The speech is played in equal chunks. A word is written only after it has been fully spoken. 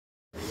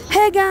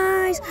Hey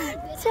guys,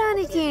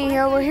 Johnny King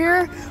over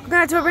here. We're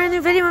gonna do a brand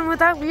new video, and with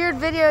that weird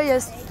video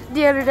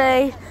the other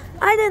day,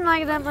 I didn't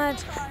like it that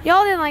much.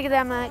 Y'all didn't like it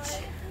that much.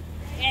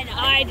 And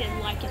I didn't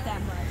like it that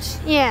much.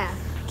 Yeah,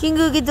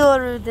 Kingu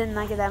Gidoru didn't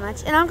like it that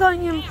much. And I'm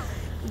calling him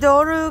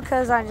Doru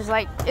because I just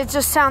like, it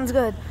just sounds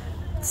good.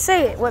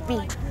 Say it with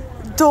me.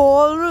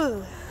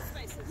 Doru.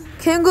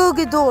 Kingu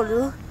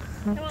Gidoru.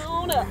 Come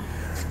on up.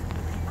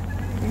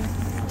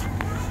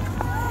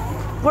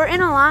 We're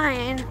in a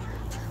line.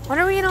 What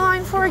are we in a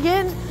line for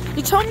again?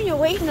 You told me to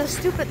wait in a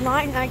stupid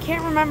line, and I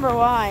can't remember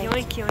why.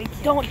 Yoink, yoink.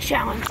 Don't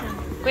challenge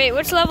him. Wait,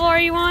 which level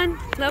are you on?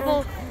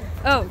 Level,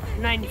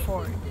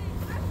 94.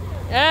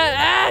 Get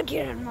out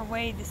of my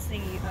way, this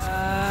thingy.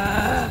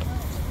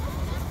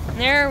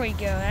 There we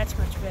go, that's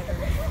much better.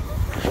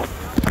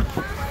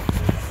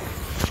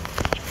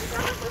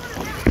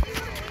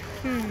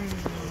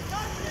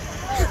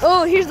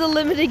 Oh, here's the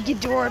limited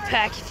Ghidorah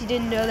pack if you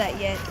didn't know that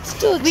yet.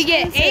 We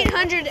get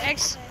 800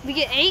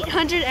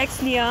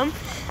 Xnium,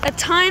 a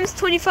times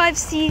 25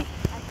 city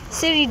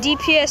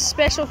DPS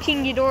special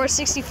King Ghidorah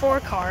 64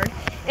 card,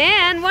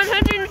 and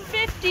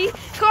 150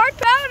 card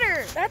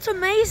powder. That's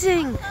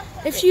amazing.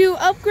 If you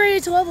upgrade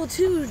it to level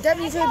 2, that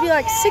means it would be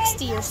like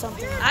 60 or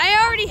something. I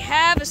already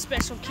have a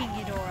special King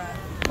Ghidorah.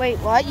 Wait,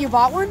 what? You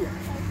bought one?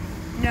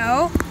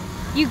 No.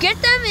 You get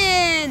them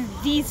in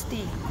these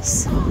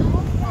things.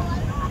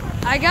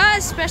 I got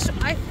a special.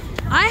 I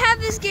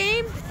have this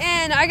game,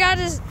 and I got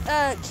a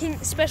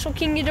special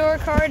King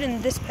Ghidorah card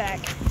in this pack.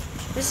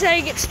 This is how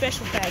you get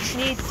special packs. You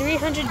need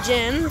 300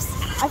 gems.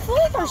 I feel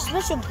like our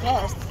special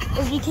guest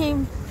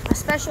became a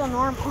special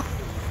normal.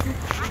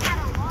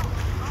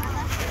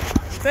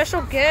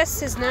 Special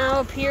guest has now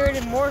appeared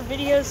in more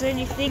videos than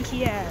you think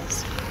he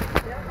has.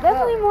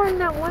 Definitely more than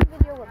that one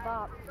video with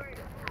Bob.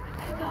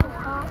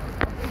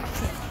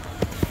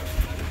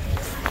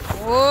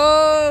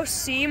 Whoa,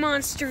 sea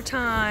monster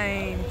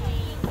time.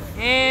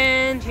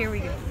 And here we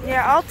go.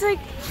 Yeah, I'll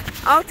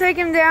take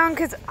him down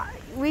because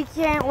we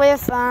can't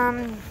with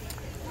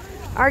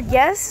our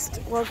guest,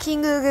 well,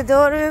 Kingu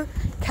Gidoru,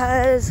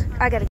 because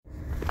I gotta.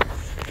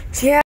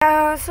 Yeah,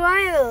 so I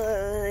had to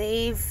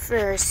leave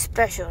for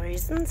special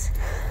reasons.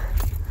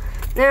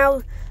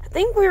 Now, I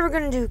think we were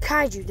gonna do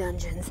kaiju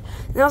dungeons.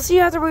 Now,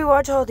 see after we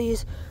watch all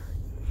these.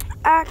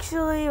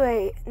 Actually,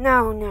 wait,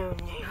 no.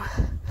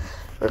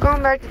 We're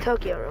going back to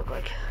Tokyo real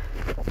quick.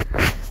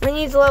 We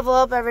need to level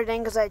up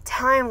everything because I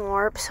time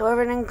warp, so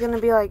everything's gonna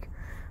be like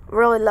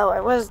really low. I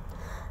was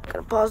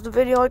gonna pause the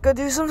video like I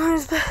do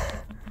sometimes, but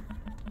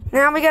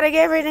now we gotta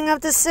get everything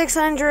up to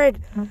 600.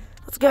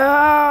 Let's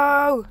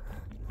go!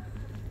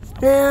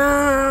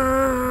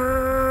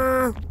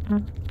 No!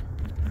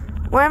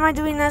 Why am I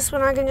doing this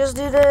when I can just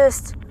do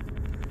this?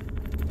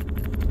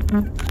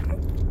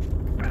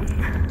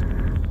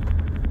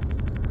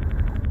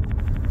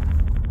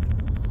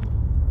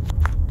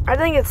 I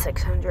think it's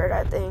 600,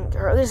 I think.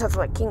 Or at least that's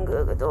what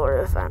Kingu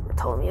Gidoru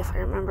told me, if I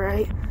remember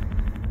right.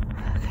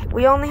 Okay.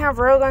 We only have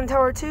Railgun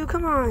Tower 2,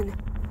 come on.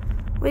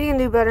 We can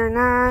do better than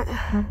that.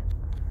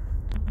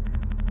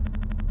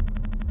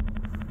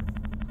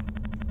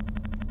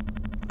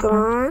 Come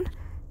on.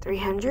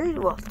 300,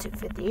 well,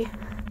 250.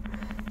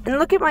 And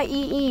look at my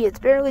EE, it's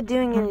barely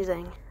doing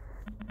anything.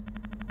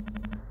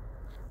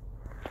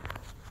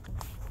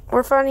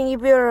 We're fighting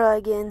Ibira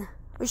again.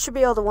 We should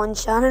be able to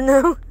one-shot it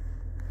now.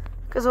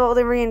 Because of all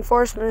the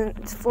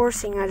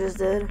forcing I just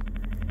did.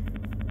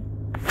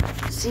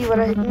 See what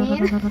I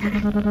mean?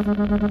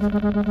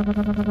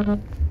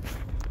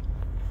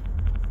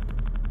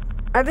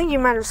 I think you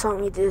might have saw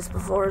me do this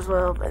before as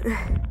well, but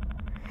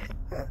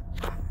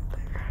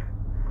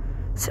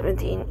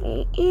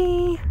 17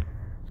 EE.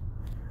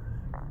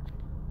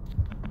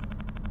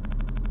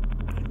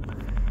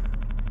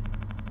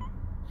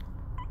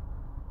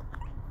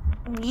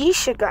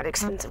 Yeesha got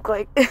expensive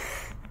quick.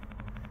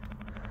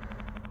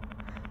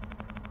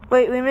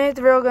 Wait, we made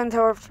the Railgun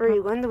Tower 3.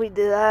 When did we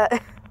do that?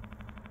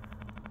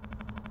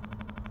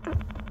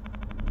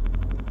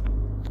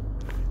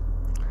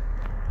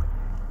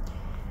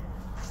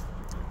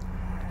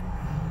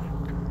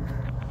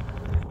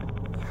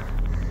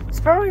 It's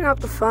probably not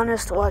the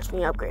funnest to watch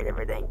me upgrade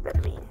everything, but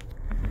I mean,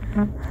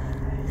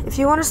 if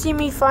you want to see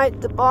me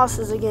fight the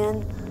bosses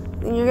again,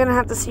 then you're going to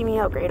have to see me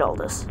upgrade all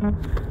this. And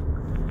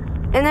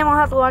then we'll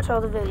have to watch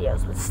all the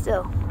videos, but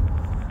still.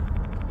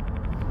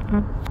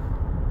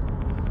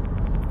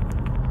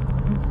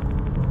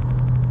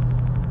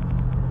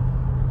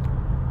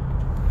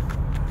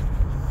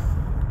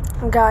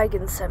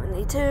 Geigen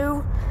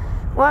 72.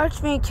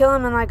 Watch me kill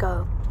him in like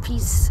a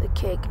piece of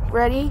cake.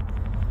 Ready?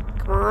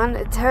 Come on,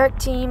 attack,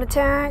 team,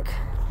 attack.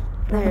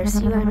 There,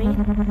 see what I mean?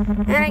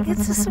 And it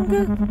gets us some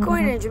good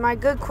coinage. And by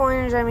good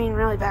coinage, I mean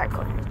really bad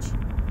coinage.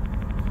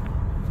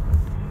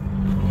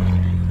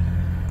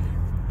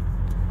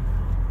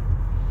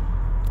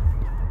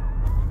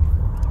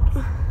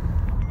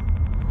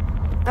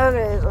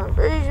 Okay, so I'm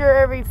pretty sure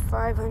every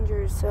 500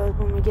 or so is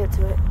when we get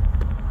to it.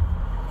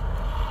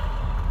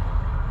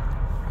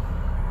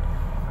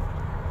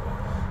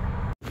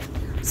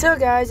 So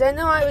guys, I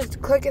know I was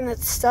clicking the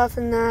stuff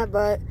in that,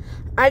 but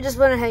I just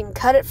went ahead and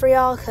cut it for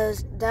y'all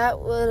because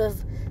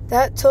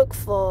that took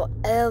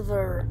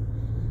forever.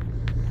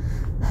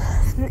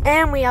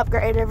 And we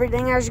upgraded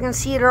everything. As you can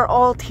see, they're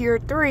all tier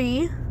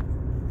 3.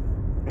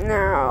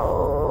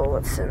 Now,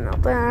 let's send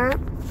out that.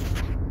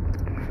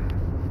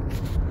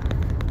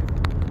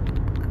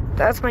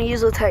 That's my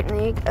usual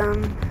technique.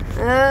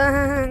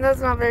 That's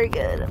not very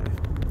good.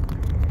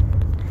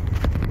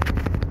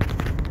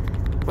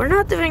 We're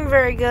not doing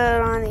very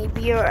good on the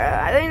BR.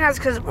 I think that's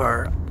because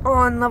we're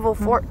on level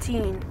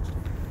 14.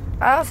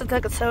 I also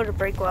took a soda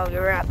break while we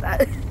were at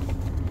that.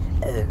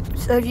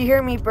 So if you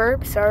hear me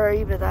burp,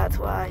 sorry, but that's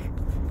why.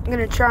 I'm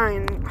gonna try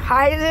and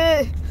hide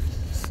it.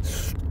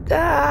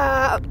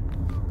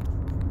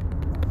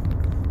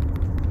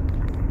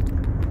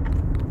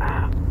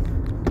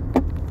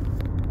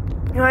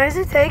 Why does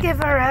it take it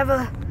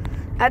forever?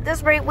 At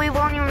this rate, we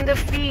won't even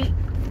defeat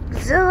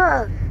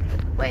Zilla.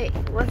 Wait,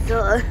 what's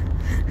Zilla?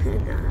 Who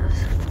knows?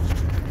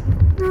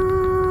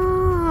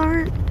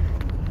 No.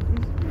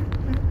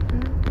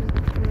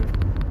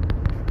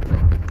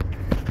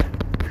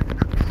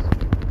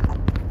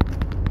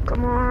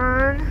 Come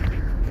on.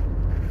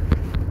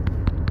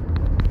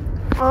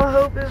 All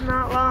hope is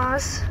not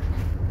lost.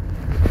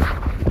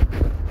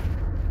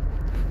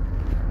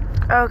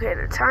 Okay,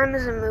 the time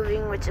isn't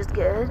moving, which is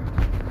good.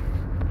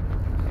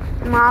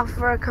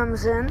 Mothra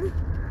comes in.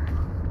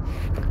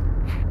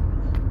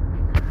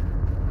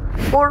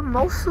 Or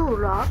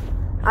Mosura.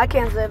 I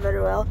can't say it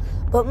very well,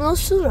 but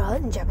Mosura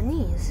in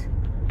Japanese.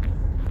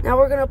 Now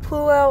we're gonna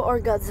pull out our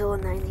Godzilla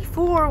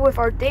 94 with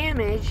our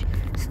damage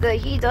so that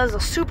he does a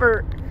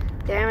super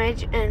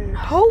damage and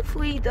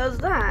hopefully does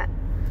that.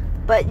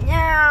 But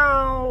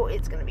now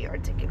it's gonna be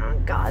hard to get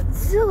on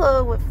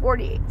Godzilla with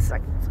 48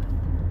 seconds.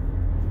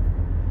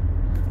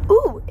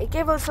 Ooh, it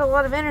gave us a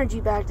lot of energy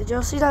back. Did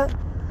y'all see that?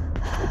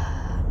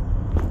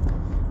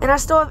 And I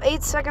still have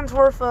 8 seconds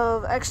worth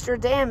of extra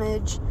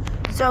damage.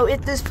 So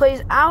if this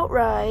plays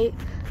outright,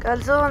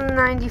 Godzilla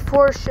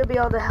 94 should be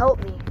able to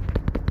help me.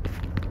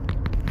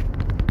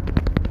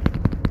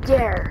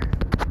 Yeah.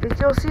 Did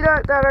y'all see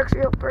that? That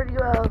actually helped pretty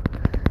well.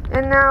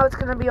 And now it's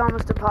going to be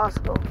almost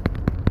impossible.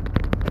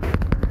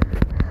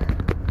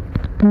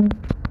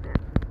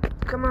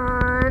 Come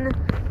on.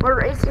 We're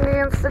racing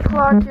against the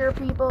clock here,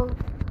 people.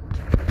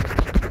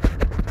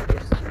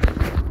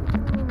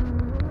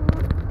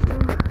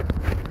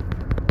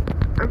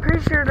 I'm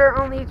pretty sure there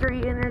are only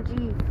 3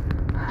 energy.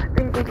 I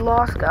think we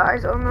lost,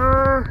 guys. Oh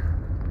no.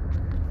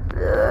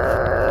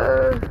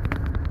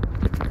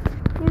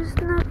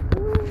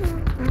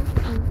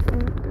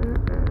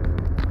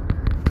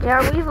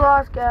 Yeah, we've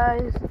lost,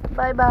 guys.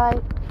 Bye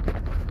bye.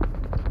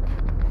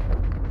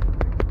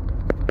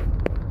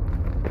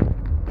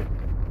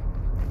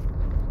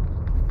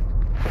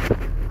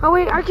 Oh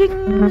wait, I can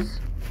use.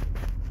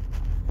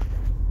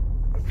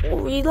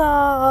 We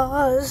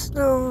lost.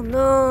 Oh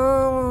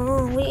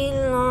no. We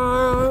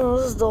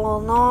lost. Oh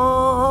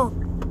no.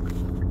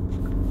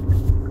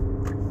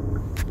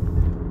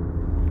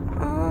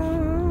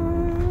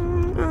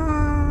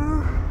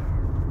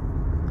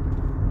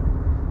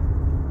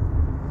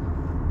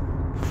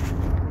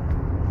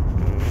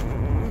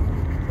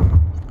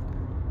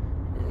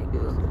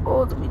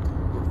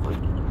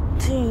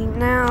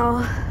 Now,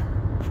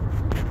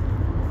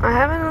 I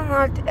haven't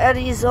unlocked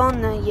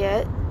Arizona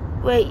yet.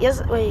 Wait,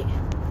 yes, wait.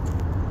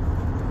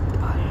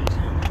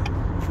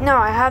 No,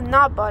 I have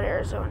not bought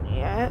Arizona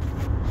yet.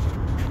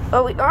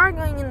 But we are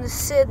going into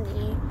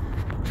Sydney.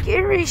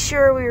 Pretty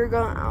sure we were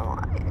going,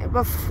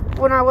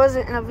 when I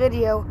wasn't in a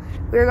video,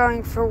 we were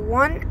going for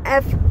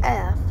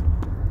 1FF.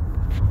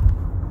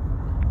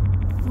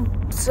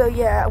 So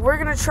yeah, we're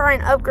going to try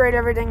and upgrade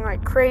everything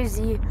like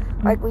crazy,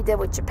 like we did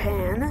with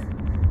Japan.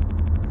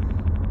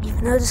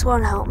 Even though this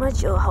won't help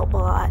much, it'll help a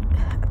lot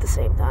at the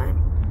same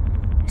time.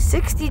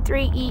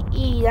 63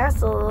 EE,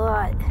 that's a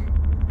lot.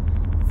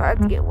 If I have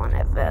to get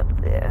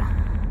 1FF there.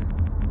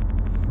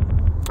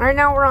 Right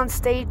now we're on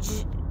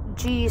stage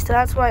G, so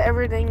that's why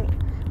everything,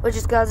 which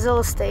is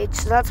Godzilla stage,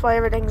 so that's why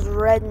everything's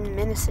red and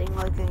menacing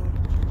looking.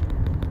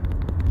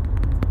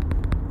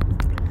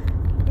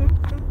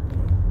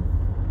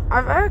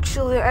 I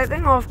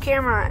think off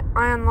camera,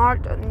 I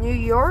unlocked New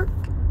York,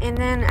 and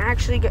then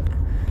actually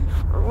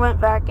went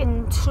back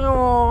into,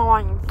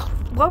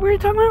 what were we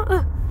talking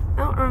about? I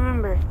don't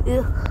remember.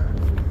 Ugh.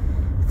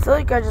 I feel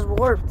like I just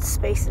warped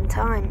space and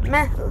time.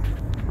 Meh.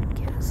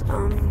 Yes.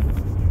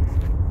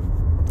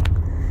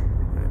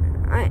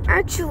 I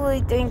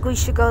actually think we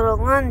should go to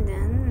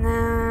London.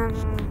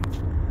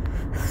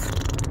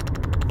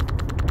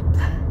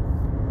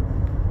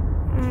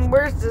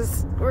 Where's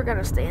this? We're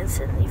gonna stay in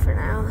Sydney for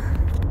now.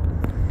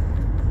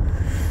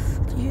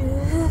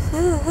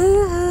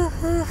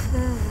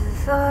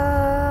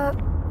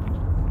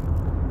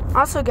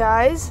 Also,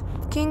 guys,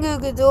 King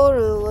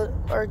Ghidorah,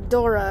 or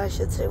Dora, I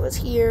should say, was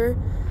here,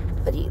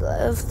 but he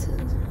left.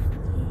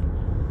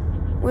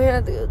 We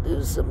had to go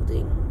do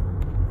something.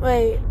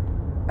 Wait,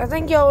 I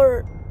think y'all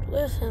were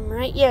with him,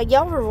 right? Yeah,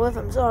 y'all were with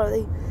him,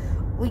 sorry.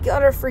 we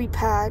got our free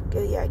pack.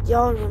 Oh, yeah,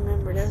 y'all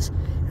remember this.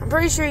 I'm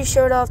pretty sure he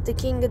showed off the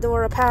King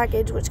Ghidorah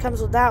package, which comes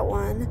with that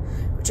one,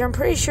 which I'm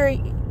pretty sure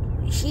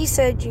he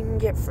said you can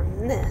get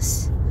from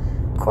this.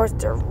 Of course,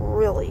 they're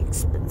really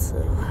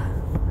expensive.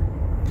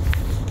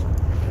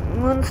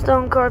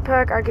 Moonstone card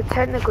pack. I could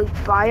technically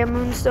buy a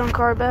Moonstone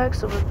card pack,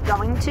 so we're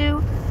going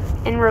to,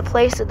 and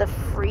replace it with a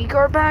free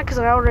card pack, because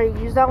I already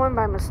used that one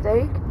by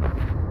mistake.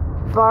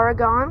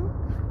 Baragon.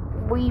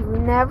 We've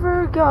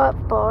never got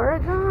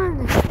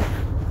Baragon.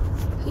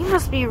 He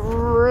must be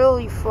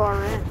really far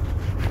in.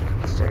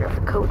 Let's check out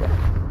the codex.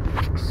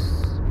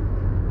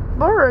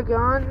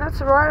 Baragon?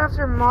 That's right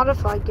after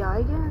Modified Guy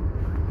again?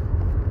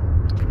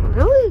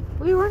 Really?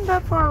 We weren't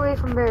that far away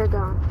from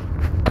Baragon.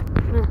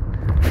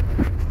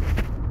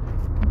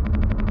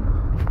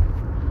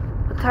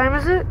 What time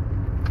is it?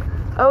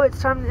 Oh,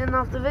 it's time to end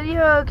off the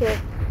video? Okay.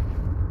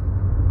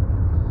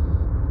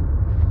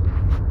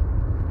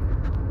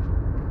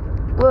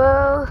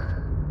 Well,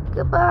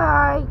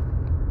 goodbye.